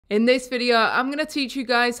In this video, I'm going to teach you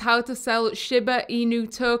guys how to sell SHIBA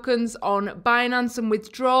INU tokens on Binance and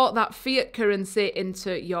withdraw that fiat currency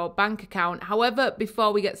into your bank account. However,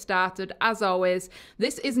 before we get started, as always,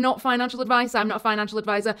 this is not financial advice. I'm not a financial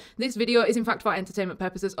advisor. This video is in fact for entertainment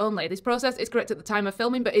purposes only. This process is correct at the time of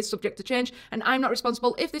filming, but is subject to change, and I'm not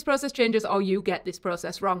responsible if this process changes or you get this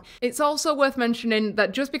process wrong. It's also worth mentioning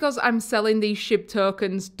that just because I'm selling these SHIB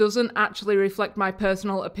tokens doesn't actually reflect my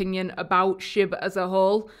personal opinion about SHIB as a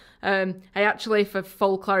whole. I actually, for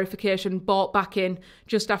full clarification, bought back in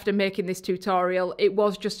just after making this tutorial. It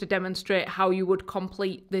was just to demonstrate how you would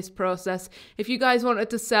complete this process if you guys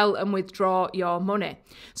wanted to sell and withdraw your money.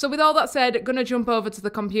 So with all that said, I'm going to jump over to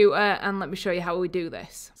the computer and let me show you how we do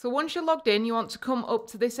this. So once you're logged in, you want to come up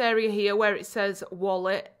to this area here where it says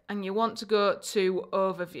Wallet, and you want to go to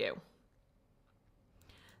Overview.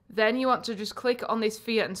 Then you want to just click on this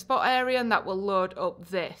Fiat and Spot area, and that will load up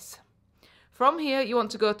this. From here, you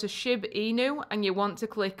want to go to SHIB INU and you want to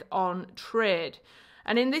click on Trade.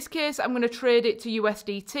 And in this case, I'm going to trade it to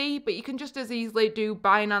USDT, but you can just as easily do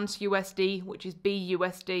Binance USD, which is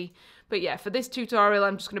BUSD. But yeah, for this tutorial,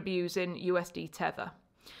 I'm just going to be using USD Tether.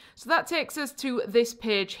 So that takes us to this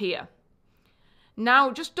page here.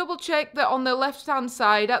 Now, just double check that on the left-hand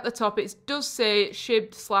side at the top, it does say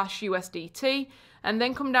SHIB/USDT, and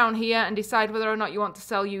then come down here and decide whether or not you want to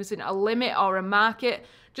sell using a limit or a market.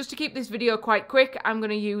 Just to keep this video quite quick, I'm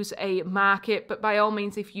going to use a market, but by all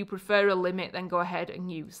means, if you prefer a limit, then go ahead and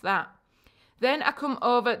use that. Then I come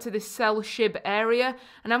over to this Sell SHIB area,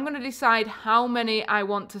 and I'm going to decide how many I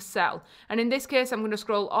want to sell. And in this case, I'm going to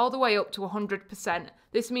scroll all the way up to 100%.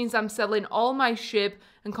 This means I'm selling all my SHIB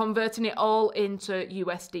and converting it all into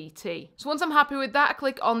USDT. So once I'm happy with that, I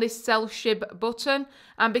click on this Sell SHIB button.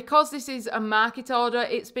 And because this is a market order,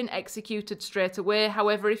 it's been executed straight away.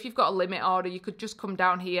 However, if you've got a limit order, you could just come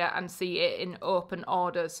down here and see it in open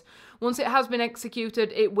orders. Once it has been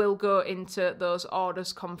executed, it will go into those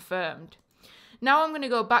orders confirmed. Now I'm going to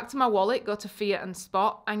go back to my wallet, go to Fiat and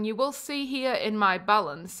Spot, and you will see here in my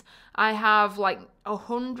balance, I have like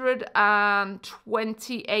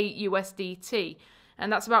 128 USDT, and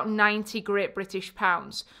that's about 90 Great British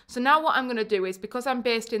pounds. So now what I'm going to do is, because I'm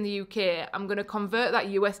based in the UK, I'm going to convert that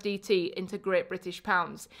USDT into Great British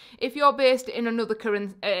pounds. If you're based in another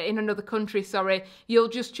country, you'll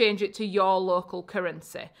just change it to your local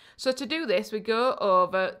currency. So to do this, we go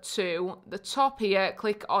over to the top here,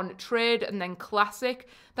 click on Trade and then Classic.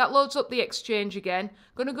 That loads up the exchange again.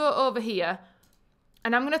 I'm going to go over here,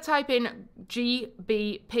 and I'm going to type in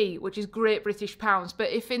GBP, which is Great British Pounds. But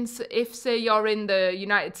if say you're in the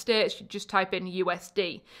United States, you just type in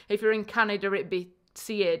USD. If you're in Canada, it'd be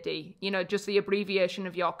CAD, just the abbreviation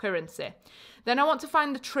of your currency. Then I want to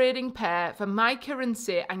find the trading pair for my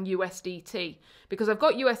currency and USDT, because I've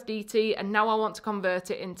got USDT and now I want to convert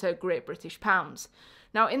it into Great British Pounds.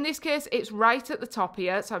 Now in this case, it's right at the top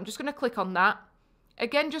here, so I'm just going to click on that.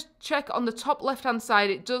 Again, just check on the top left-hand side,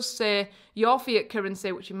 it does say your fiat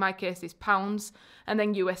currency, which in my case is pounds, and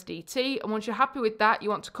then USDT. And once you're happy with that, you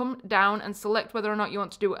want to come down and select whether or not you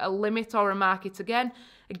want to do a limit or a market again.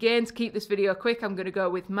 Again, to keep this video quick, I'm going to go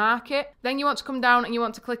with market. Then you want to come down and you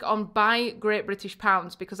want to click on buy Great British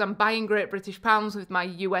Pounds, because I'm buying Great British Pounds with my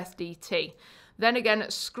USDT. Then again,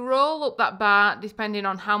 scroll up that bar depending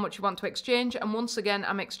on how much you want to exchange. And once again,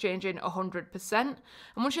 I'm exchanging 100%. And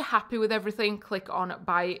once you're happy with everything, click on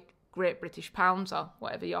Buy Great British Pounds or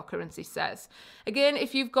whatever your currency says. Again,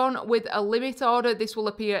 if you've gone with a limit order, this will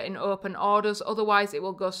appear in open orders. Otherwise, it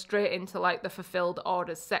will go straight into like the fulfilled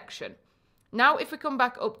orders section. Now, if we come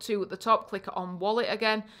back up to the top, click on Wallet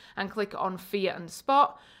again and click on Fiat and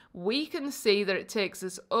Spot, we can see that it takes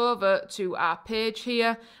us over to our page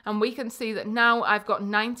here, and we can see that now I've got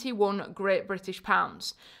 91 Great British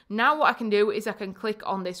Pounds. Now what I can do is I can click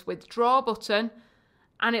on this withdraw button,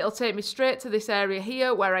 and it'll take me straight to this area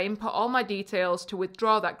here where I input all my details to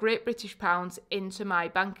withdraw that Great British Pounds into my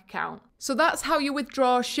bank account. So that's how you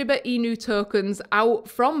withdraw SHIBA INU tokens out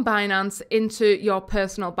from Binance into your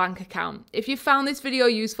personal bank account. If you found this video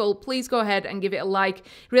useful, please go ahead and give it a like. It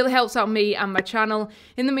really helps out me and my channel.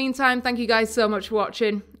 In the meantime, thank you guys so much for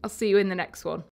watching. I'll see you in the next one.